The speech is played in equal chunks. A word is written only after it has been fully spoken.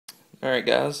Alright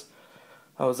guys,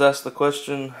 I was asked the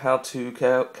question how to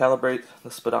calibrate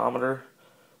the speedometer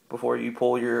before you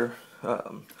pull your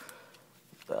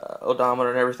odometer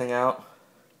and everything out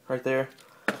right there.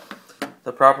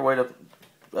 The proper way to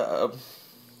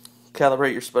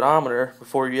calibrate your speedometer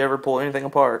before you ever pull anything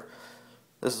apart,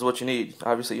 this is what you need.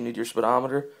 Obviously you need your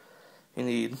speedometer, you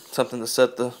need something to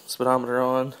set the speedometer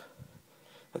on,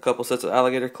 a couple sets of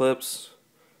alligator clips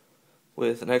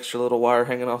with an extra little wire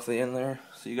hanging off the end there.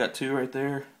 So you got two right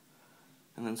there,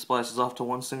 and then splashes off to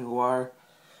one single wire,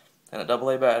 and a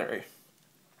AA battery.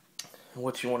 And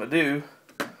what you want to do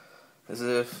is,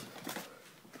 if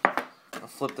I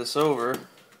flip this over,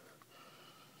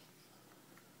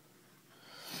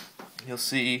 you'll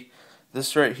see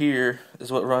this right here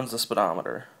is what runs the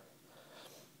speedometer.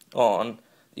 On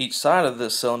each side of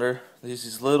this cylinder, there's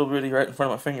these little bitty, right in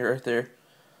front of my finger right there,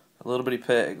 little bitty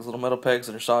pegs, little metal pegs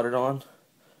that are soldered on.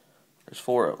 There's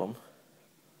 4 of them.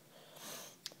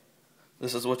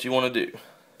 This is what you want to do.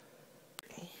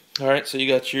 Alright, so you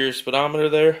got your speedometer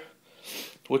there.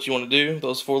 What you want to do,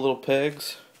 those 4 little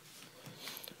pegs,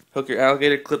 hook your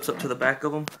alligator clips up to the back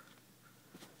of them.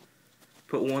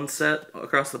 Put one set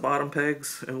across the bottom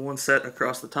pegs and one set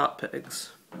across the top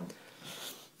pegs.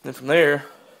 Then from there,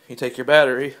 you take your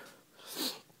battery.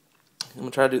 I'm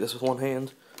going to try to do this with one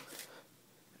hand.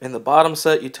 And the bottom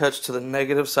set you touch to the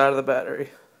negative side of the battery.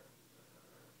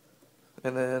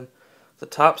 And then the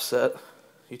top set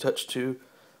you touch to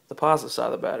the positive side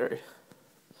of the battery.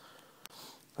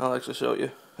 I'll actually show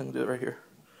you. I can do it right here.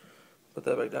 Put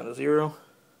that back down to 0.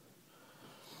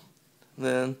 And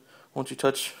then once you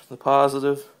touch the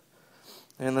positive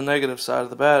and the negative side of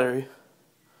the battery,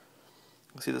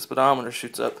 you see the speedometer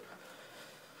shoots up.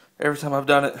 Every time I've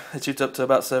done it, it shoots up to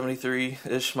about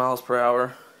 73-ish miles per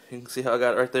hour. You can see how I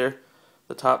got it right there.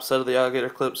 The top set of the alligator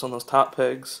clips on those top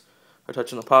pegs are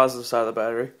touching the positive side of the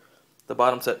battery. The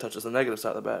bottom set touches the negative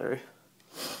side of the battery.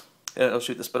 And it'll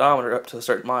shoot the speedometer up to a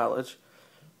certain mileage.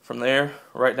 From there,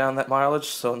 write down that mileage.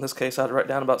 So in this case, I'd write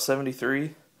down about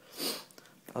 73.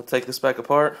 I'll take this back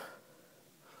apart.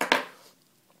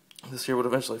 This here would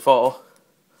eventually fall.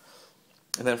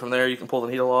 And then from there, you can pull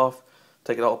the needle off,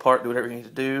 take it all apart, do whatever you need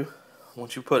to do.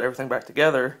 Once you put everything back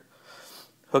together,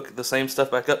 hook the same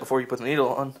stuff back up before you put the needle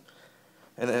on,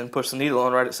 and then push the needle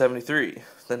on right at 73.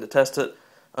 Then to test it,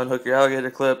 unhook your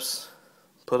alligator clips,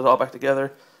 put it all back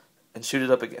together, and shoot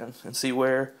it up again, and see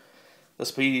where the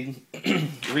speed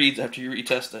reads after you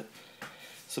retest it.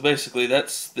 So basically,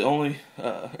 that's the only,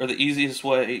 or the easiest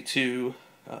way to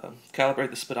calibrate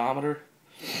the speedometer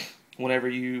whenever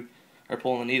you are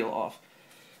pulling the needle off.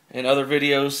 In other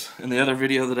videos, in the other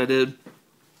video that I did,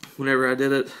 whenever I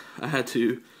did it, I had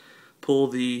to pull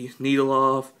the needle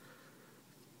off,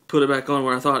 put it back on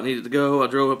where I thought it needed to go. I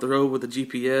drove up the road with the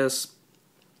GPS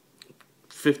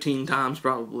 15 times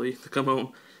probably to come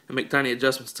home and make tiny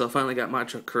adjustments until I finally got my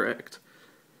truck correct.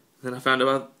 Then I found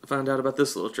out about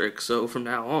this little trick. So from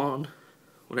now on,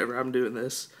 whenever I'm doing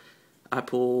this, I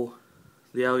pull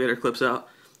the alligator clips out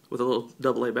with a little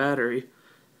AA battery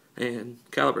and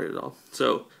calibrate it all.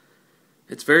 So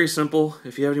it's very simple.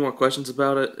 If you have any more questions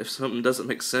about it, if something doesn't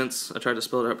make sense, I tried to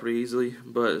spell it out pretty easily,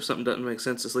 but if something doesn't make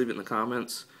sense, just leave it in the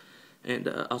comments,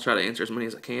 and I'll try to answer as many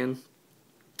as I can.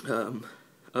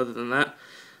 Other than that,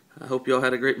 I hope you all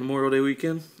had a great Memorial Day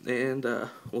weekend, and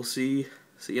we'll see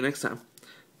you next time.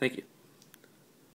 Thank you.